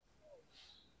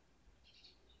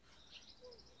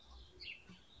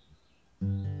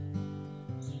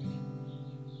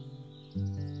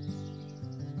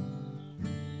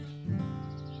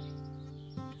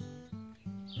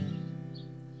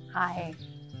Hi,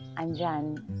 I'm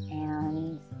Jen,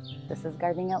 and this is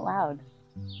Gardening Out Loud.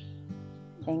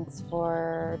 Thanks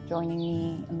for joining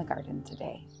me in the garden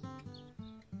today.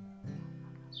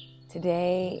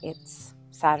 Today, it's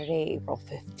Saturday, April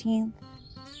 15th.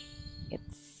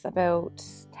 It's about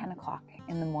 10 o'clock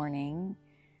in the morning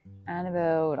and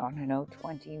about,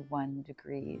 21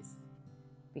 degrees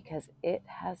because it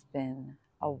has been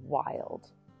a wild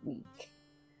week.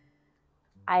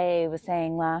 I was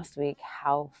saying last week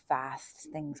how fast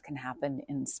things can happen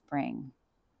in spring.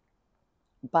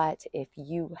 But if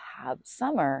you have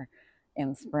summer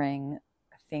in spring,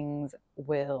 things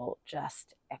will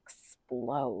just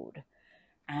explode.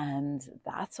 And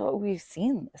that's what we've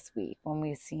seen this week when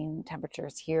we've seen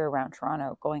temperatures here around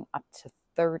Toronto going up to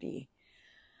 30.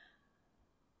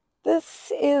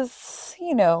 This is,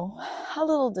 a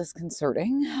little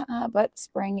disconcerting, but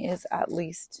spring is at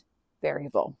least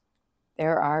variable.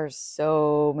 There are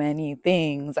so many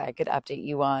things I could update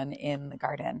you on in the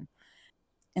garden.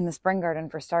 In the spring garden,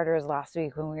 for starters, last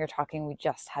week when we were talking, we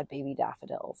just had baby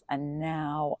daffodils. And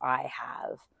now I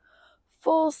have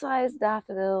full-size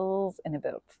daffodils in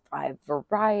about 5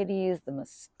 varieties. The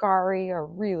muscari are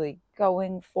really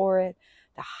going for it.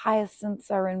 The hyacinths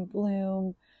are in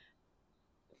bloom.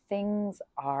 Things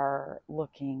are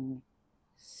looking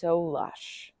so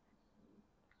lush.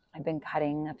 I've been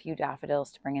cutting a few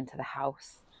daffodils to bring into the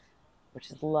house,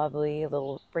 which is lovely,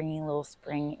 bringing a little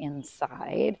spring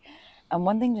inside. And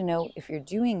one thing to note if you're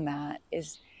doing that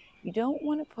is you don't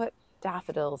want to put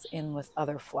daffodils in with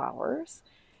other flowers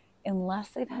unless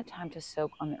they've had time to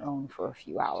soak on their own for a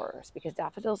few hours, because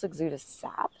daffodils exude a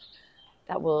sap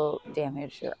that will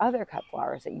damage your other cut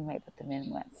flowers that you might put them in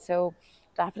with. So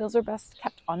daffodils are best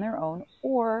kept on their own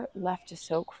or left to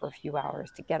soak for a few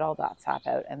hours to get all that sap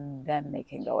out, and then they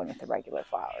can go in with the regular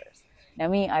flowers.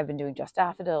 Now I've been doing just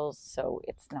daffodils, so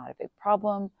it's not a big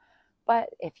problem. But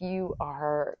if you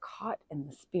are caught in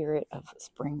the spirit of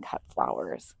spring cut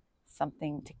flowers,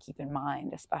 something to keep in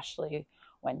mind, especially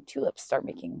when tulips start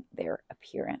making their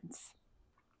appearance.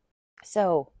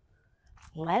 So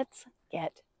let's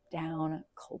get down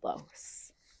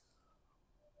close.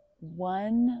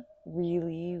 One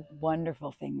really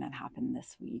wonderful thing that happened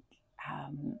this week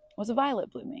was a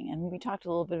violet blooming. And we talked a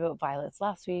little bit about violets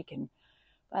last week, and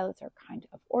violets are kind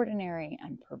of ordinary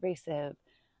and pervasive,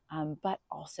 but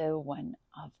also one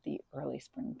of the early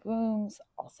spring blooms,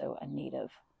 also a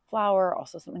native flower,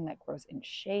 also something that grows in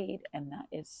shade and that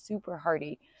is super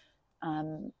hardy.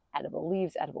 Edible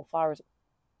leaves, edible flowers.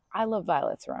 I love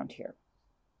violets around here.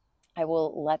 I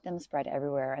will let them spread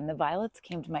everywhere. And the violets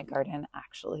came to my garden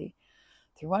actually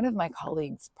through one of my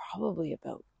colleagues probably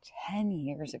about 10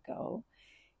 years ago.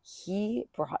 He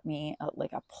brought me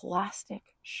a plastic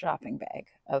shopping bag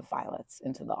of violets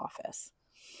into the office.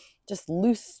 Just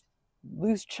loose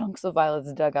chunks of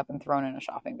violets dug up and thrown in a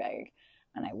shopping bag.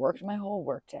 And I worked my whole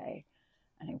workday,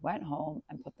 and I went home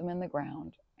and put them in the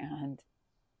ground, and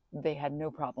they had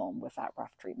no problem with that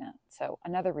rough treatment. So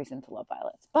another reason to love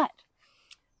violets. But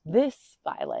this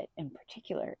violet in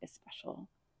particular is special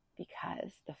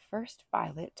because the first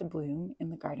violet to bloom in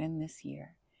the garden this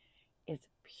year is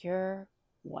pure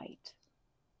white.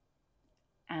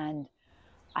 And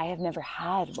I have never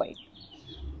had white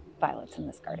violets in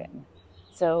this garden.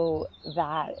 So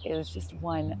that is just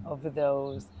one of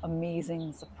those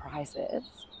amazing surprises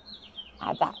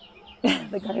that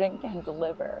the garden can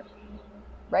deliver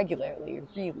regularly,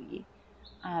 really.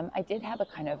 I did have a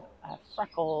kind of a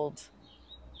freckled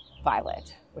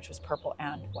violet, which was purple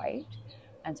and white.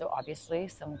 And so obviously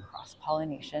some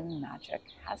cross-pollination magic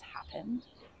has happened,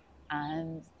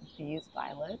 and these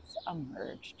violets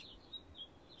emerged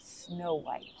snow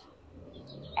white.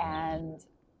 And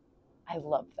I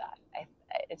love that.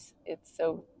 It's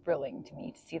so thrilling to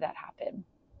me to see that happen.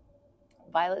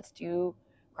 Violets do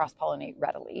cross-pollinate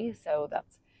readily, so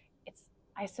it's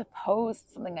I suppose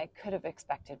something I could have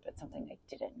expected, but something I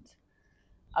didn't.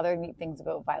 Other neat things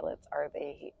about violets are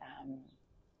they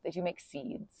do make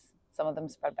seeds. Some of them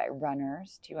spread by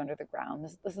runners too under the ground.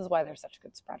 This is why they're such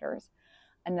good spreaders.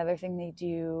 Another thing they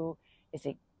do is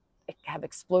they have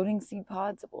exploding seed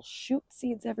pods that will shoot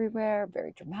seeds everywhere,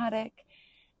 very dramatic.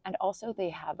 And also they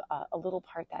have a little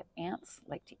part that ants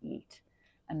like to eat.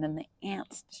 And then the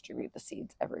ants distribute the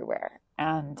seeds everywhere.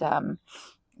 And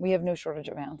we have no shortage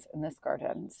of ants in this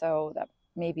garden. So that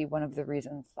may be one of the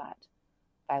reasons that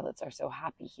violets are so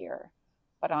happy here.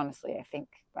 But honestly, I think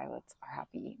violets are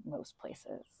happy most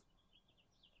places.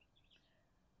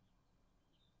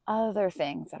 Other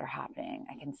things that are happening,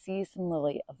 I can see some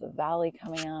lily of the valley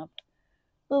coming up.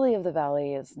 Lily of the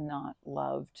valley is not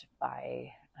loved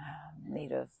by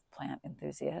native plant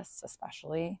enthusiasts,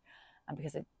 especially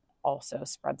because also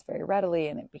spreads very readily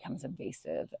and it becomes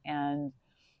invasive. And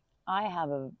I have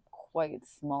a quite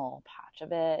small patch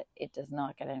of it. It does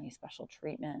not get any special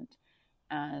treatment.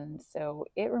 And so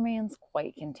it remains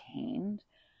quite contained.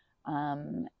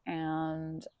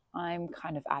 And I'm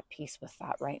kind of at peace with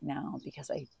that right now because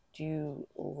I do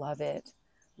love it.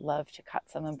 Love to cut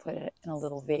some and put it in a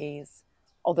little vase,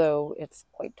 although it's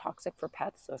quite toxic for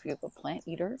pets. So if you have a plant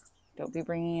eater, don't be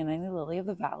bringing in any lily of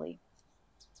the valley.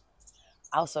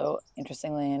 Also,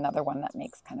 interestingly, another one that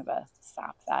makes kind of a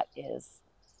sap that is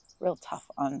real tough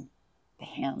on the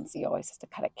hands. You always have to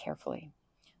cut it carefully.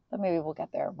 But maybe we'll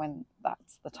get there when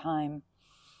that's the time.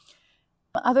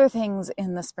 Other things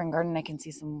in the spring garden, I can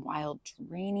see some wild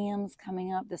geraniums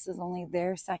coming up. This is only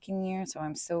their second year, so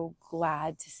I'm so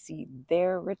glad to see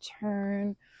their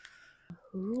return.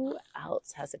 Who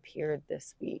else has appeared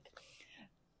this week?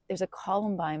 There's a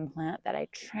columbine plant that I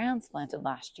transplanted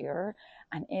last year,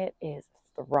 and it is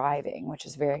thriving, which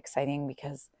is very exciting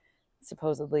because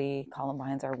supposedly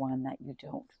columbines are one that you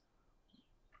don't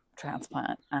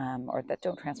transplant or that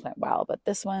don't transplant well, but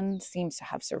this one seems to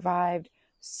have survived.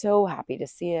 So happy to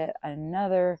see it.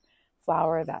 Another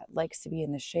flower that likes to be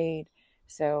in the shade.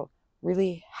 So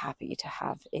really happy to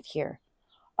have it here.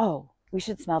 Oh, we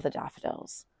should smell the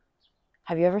daffodils.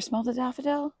 Have you ever smelled a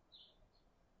daffodil?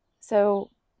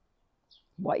 So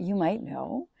what you might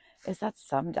know is that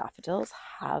some daffodils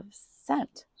have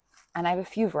scent. And I have a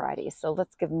few varieties, so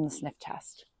let's give them the sniff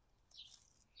test.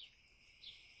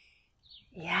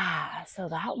 Yeah, so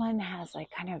that one has like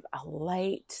kind of a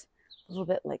light, a little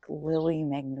bit like lily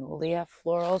magnolia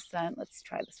floral scent. Let's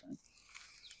try this one.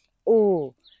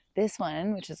 Oh, this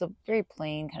one, which is a very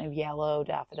plain kind of yellow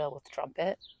daffodil with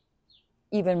trumpet,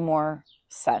 even more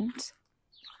scent.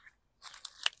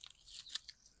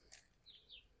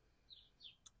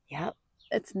 Yep,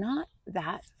 it's not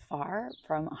that far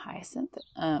from a hyacinth.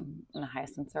 And the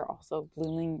hyacinths are also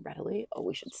blooming readily. Oh,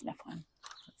 we should sniff one.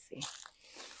 Let's see.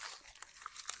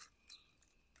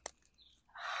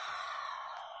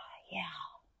 Yeah,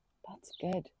 that's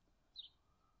good.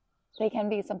 They can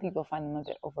be, some people find them a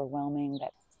bit overwhelming,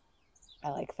 but I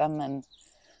like them. And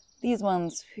these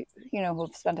ones, you know,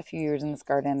 who've spent a few years in this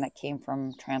garden that came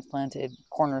from transplanted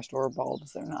corner store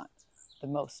bulbs, they're not the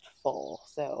most full.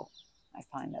 So I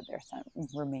find that their scent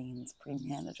remains pretty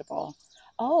manageable.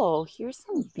 Oh, here's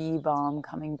some bee balm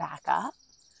coming back up.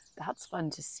 That's fun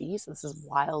to see. So this is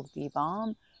wild bee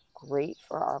balm, great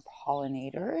for our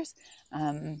pollinators.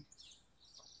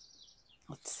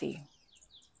 Let's see.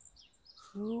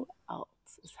 Who else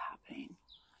is happening?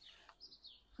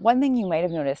 One thing you might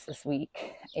have noticed this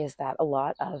week is that a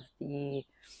lot of the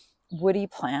woody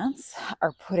plants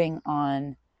are putting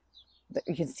on,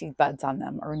 you can see buds on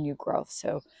them or new growth.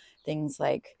 So things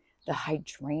like the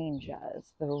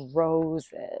hydrangeas, the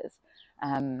roses,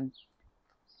 the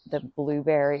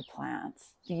blueberry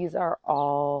plants. These are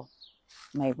all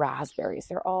my raspberries.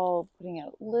 They're all putting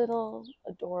out little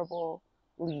adorable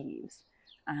leaves.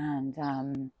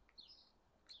 And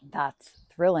that's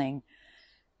thrilling.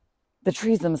 The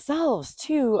trees themselves,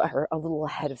 too, are a little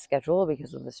ahead of schedule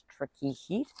because of this tricky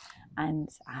heat. And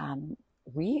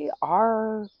we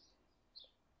are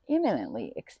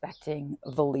imminently expecting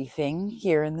the leafing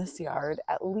here in this yard,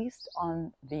 at least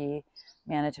on the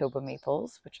Manitoba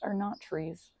maples, which are not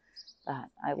trees that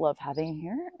I love having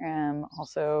here.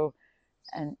 Also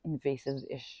an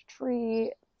invasive-ish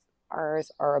tree.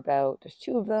 Ours are about, there's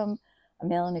two of them, a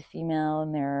male and a female,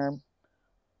 and they're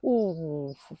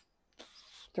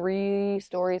 3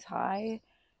 stories high.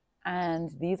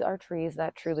 And these are trees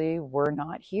that truly were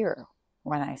not here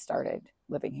when I started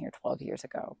living here 12 years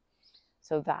ago.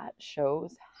 So that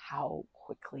shows how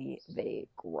quickly they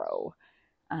grow.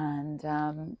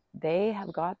 And they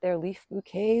have got their leaf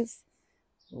bouquets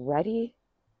ready.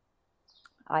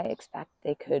 I expect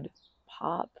they could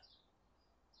pop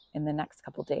in the next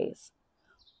couple days.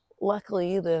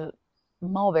 Luckily, the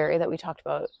mulberry that we talked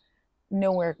about,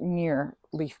 nowhere near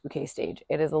leaf bouquet stage.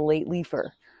 It is a late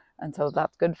leafer. And so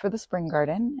that's good for the spring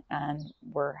garden. And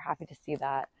we're happy to see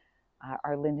that.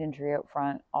 Our linden tree out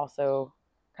front also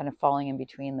kind of falling in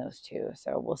between those two.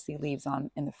 So we'll see leaves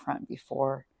on in the front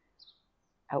before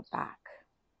out back.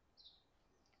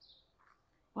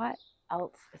 What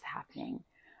else is happening?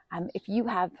 If you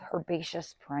have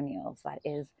herbaceous perennials, that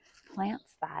is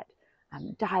plants that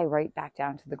die right back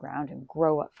down to the ground and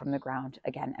grow up from the ground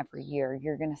again every year,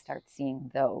 you're going to start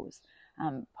seeing those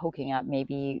poking up,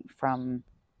 maybe from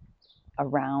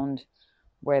around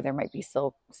where there might be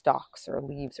still stalks or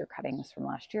leaves or cuttings from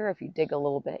last year. If you dig a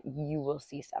little bit, you will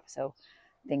see stuff. So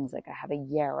things like, I have a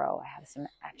yarrow, I have some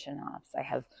echinops, I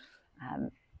have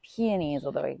peonies,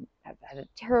 although I have had a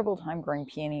terrible time growing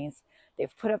peonies.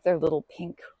 They've put up their little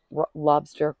pink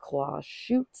lobster claw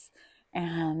shoots,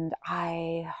 and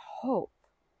I hope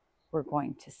we're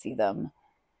going to see them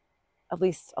at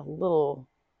least a little,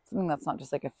 something that's not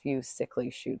just like a few sickly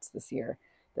shoots this year.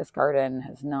 This garden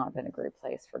has not been a great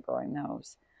place for growing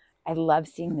those. I love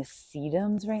seeing the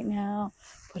sedums right now,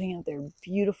 putting out their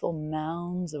beautiful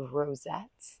mounds of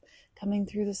rosettes coming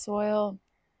through the soil.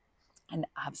 An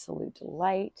absolute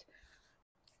delight.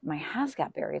 My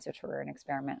Hascat berries, which were an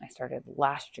experiment I started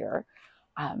last year,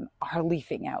 are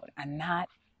leafing out, and that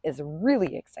is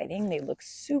really exciting. They look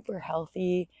super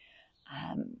healthy.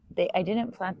 I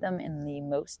didn't plant them in the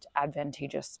most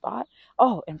advantageous spot.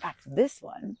 Oh, in fact, this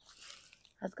one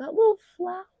has got little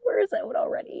flowers out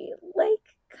already.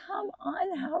 Like, come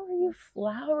on, how are you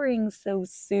flowering so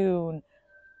soon?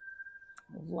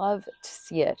 Love to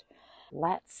see it.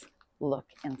 Let's look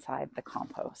inside the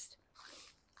compost.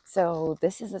 So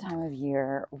this is the time of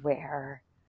year where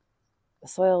the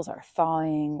soils are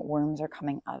thawing, worms are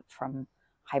coming up from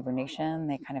hibernation.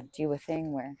 They kind of do a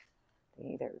thing where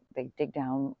they dig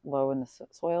down low in the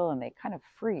soil and they kind of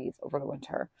freeze over the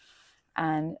winter.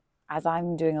 And as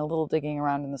I'm doing a little digging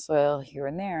around in the soil here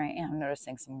and there, I am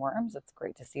noticing some worms. It's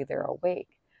great to see they're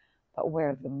awake. But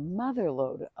where the mother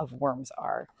lode of worms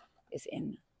are is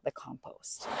in the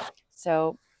compost.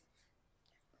 So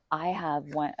I have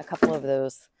a couple of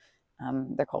those.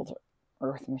 They're called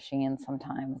earth machines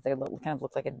sometimes. They kind of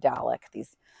look like a Dalek,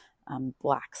 these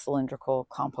black cylindrical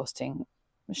composting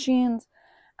machines.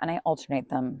 And I alternate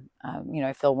them.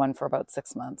 I fill one for about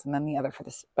 6 months and then the other for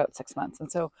about 6 months.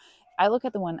 And so I look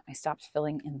at the one I stopped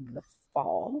filling in the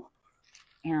fall,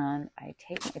 and I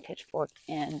take my pitchfork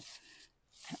in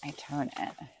and I turn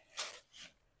it.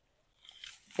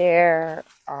 There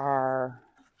are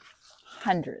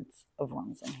hundreds of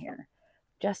worms in here.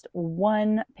 Just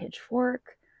one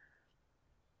pitchfork,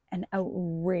 an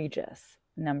outrageous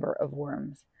number of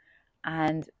worms.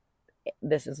 And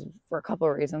this is for a couple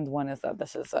of reasons. One is that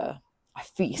this is a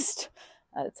feast.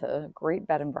 It's a great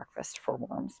bed and breakfast for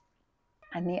worms.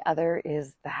 And the other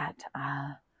is that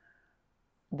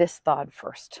this thawed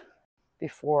first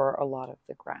before a lot of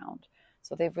the ground.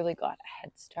 So they've really got a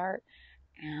head start,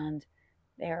 and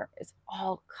there is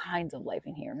all kinds of life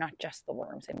in here, not just the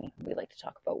worms. I mean, we like to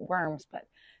talk about worms, but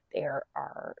there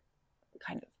are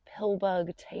kind of pill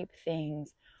bug type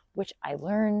things, which I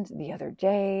learned the other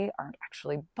day aren't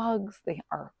actually bugs. They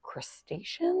are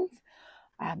crustaceans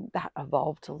that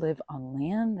evolved to live on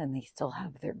land, and they still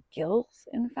have their gills,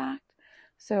 in fact.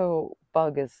 So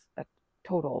bug is a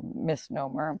total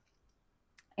misnomer.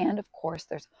 And of course,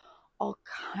 there's all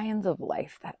kinds of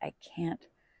life that I can't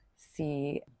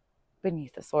see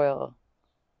beneath the soil,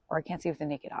 or I can't see with the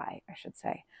naked eye, I should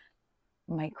say.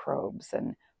 Microbes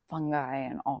and fungi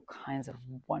and all kinds of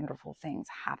wonderful things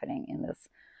happening in this,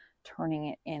 turning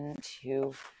it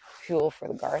into fuel for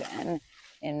the garden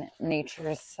in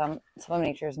some of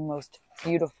nature's most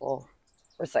beautiful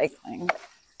recycling.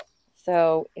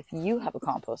 So if you have a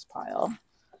compost pile,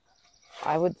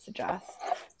 I would suggest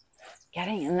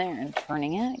getting in there and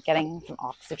turning it, getting some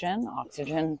oxygen.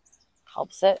 Oxygen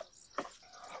helps it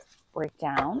break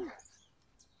down.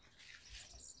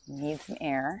 You need some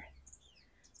air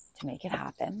to make it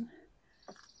happen.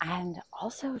 And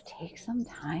also take some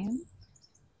time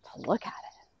to look at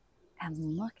it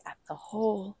and look at the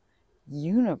whole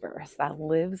universe that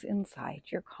lives inside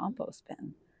your compost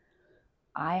bin.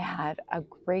 I had a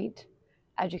great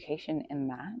education in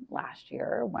that last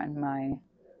year when my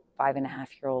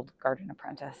 5.5-year-old garden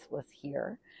apprentice was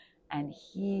here, and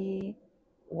he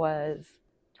was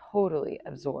totally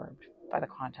absorbed by the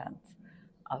contents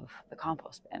of the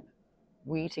compost bin.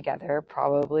 We together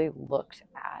probably looked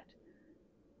at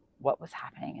what was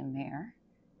happening in there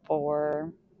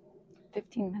for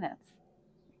 15 minutes.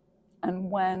 And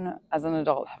when, as an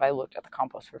adult, have I looked at the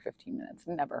compost for 15 minutes?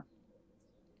 Never.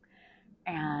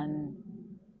 And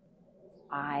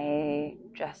I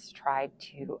just tried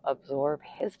to absorb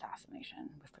his fascination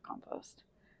with the compost,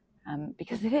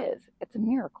 because it's a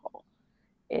miracle.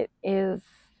 It is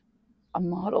a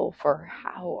model for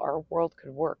how our world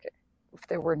could work if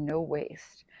there were no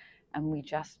waste and we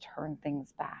just turn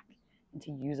things back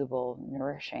into usable,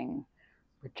 nourishing,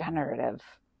 regenerative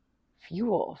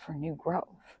fuel for new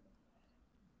growth.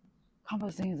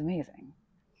 Composting is amazing.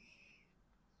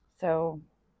 So,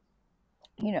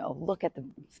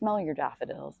 smell your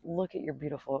daffodils, look at your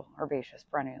beautiful herbaceous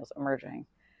perennials emerging,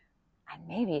 and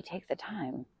maybe take the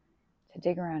time to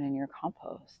dig around in your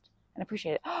compost and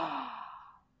appreciate it.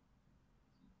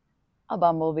 A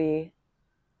bumblebee.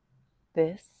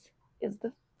 This is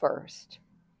the first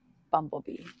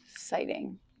bumblebee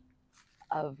sighting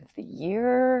of the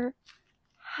year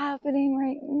happening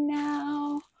right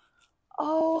now.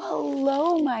 Oh,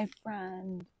 hello, my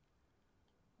friend.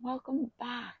 Welcome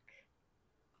back.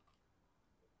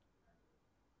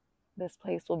 This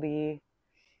place will be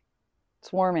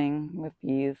swarming with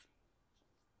bees.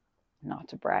 Not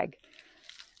to brag.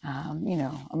 A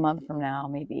month from now,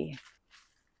 maybe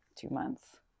 2 months.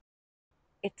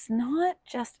 It's not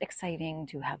just exciting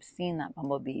to have seen that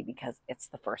bumblebee because it's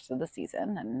the first of the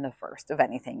season and the first of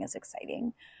anything is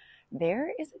exciting.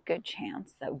 There is a good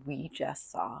chance that we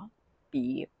just saw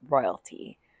bee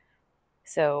royalty.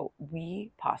 So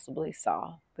we possibly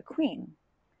saw the queen,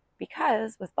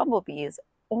 because with bumblebees,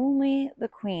 only the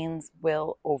queens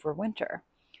will overwinter.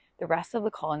 The rest of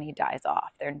the colony dies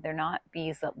off. They're not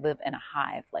bees that live in a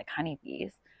hive like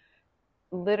honeybees.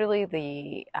 Literally,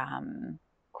 the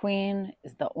queen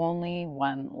is the only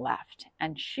one left,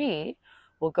 and she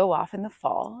will go off in the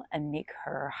fall and make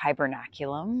her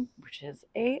hibernaculum, which is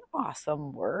an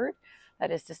awesome word.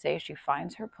 That is to say, she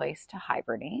finds her place to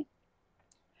hibernate.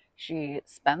 She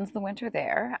spends the winter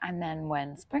there, and then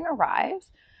when spring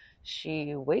arrives,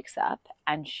 she wakes up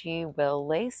and she will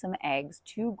lay some eggs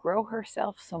to grow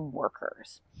herself some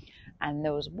workers. And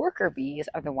those worker bees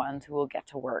are the ones who will get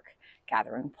to work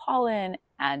gathering pollen,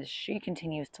 and she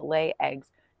continues to lay eggs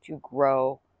to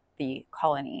grow the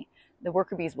colony. The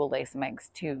worker bees will lay some eggs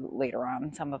too later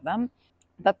on, some of them.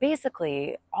 But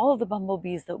basically, all of the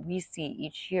bumblebees that we see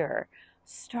each year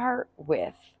start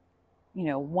with,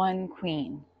 one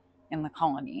queen in the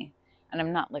colony. And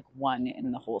I'm not like one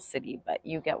in the whole city, but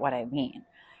you get what I mean.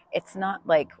 It's not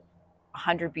like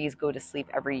 100 bees go to sleep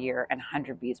every year and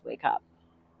 100 bees wake up.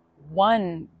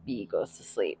 One bee goes to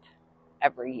sleep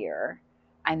every year,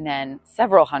 and then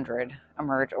several hundred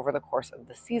emerge over the course of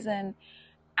the season.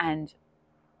 And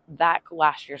that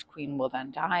last year's queen will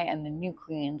then die, and the new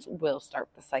queens will start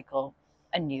the cycle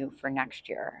anew for next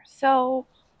year. So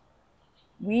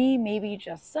we maybe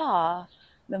just saw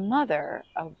the mother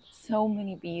of so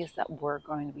many bees that we're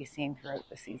going to be seeing throughout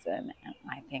the season. And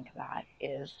I think that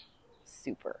is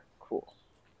super cool.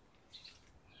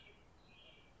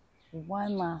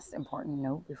 One last important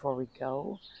note before we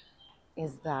go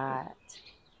is that,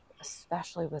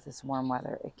 especially with this warm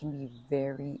weather, it can be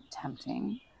very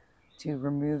tempting to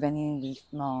remove any leaf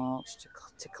mulch,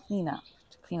 to clean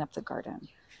up the garden.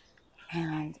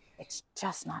 And it's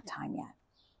just not time yet.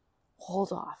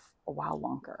 Hold off a while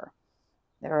longer.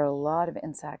 There are a lot of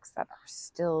insects that are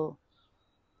still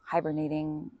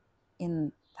hibernating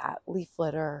in that leaf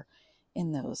litter,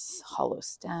 in those hollow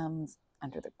stems,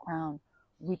 under the ground.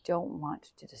 We don't want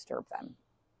to disturb them.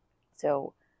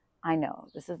 So I know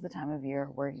this is the time of year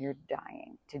where you're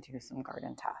dying to do some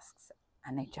garden tasks,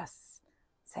 and they just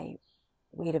say,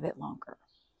 wait a bit longer.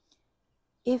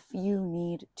 If you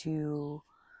need to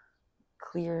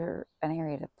clear an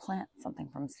area to plant something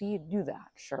from seed, do that,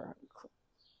 sure.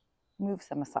 Move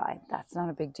some aside. That's not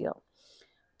a big deal.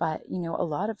 But, a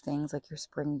lot of things like your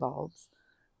spring bulbs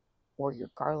or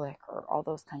your garlic or all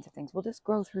those kinds of things will just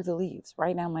grow through the leaves.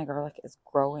 Right now, my garlic is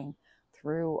growing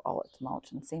through all its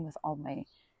mulch, and same with all my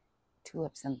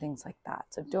tulips and things like that.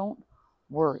 So don't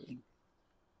worry.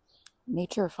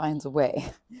 Nature finds a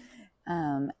way.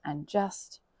 And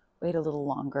just wait a little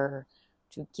longer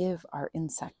to give our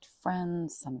insect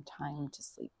friends some time to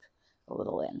sleep a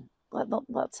little in.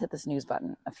 Let's hit the snooze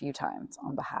button a few times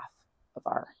on behalf of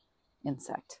our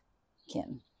insect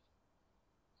kin.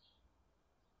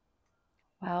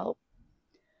 Well,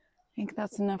 I think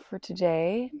that's enough for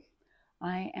today.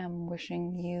 I am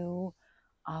wishing you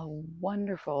a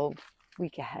wonderful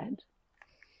week ahead.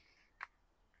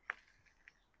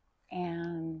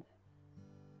 And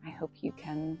I hope you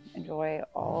can enjoy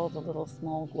all the little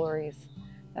small glories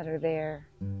that are there,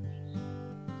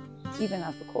 even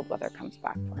as the cold weather comes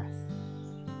back for us.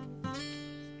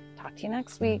 Talk to you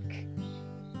next week.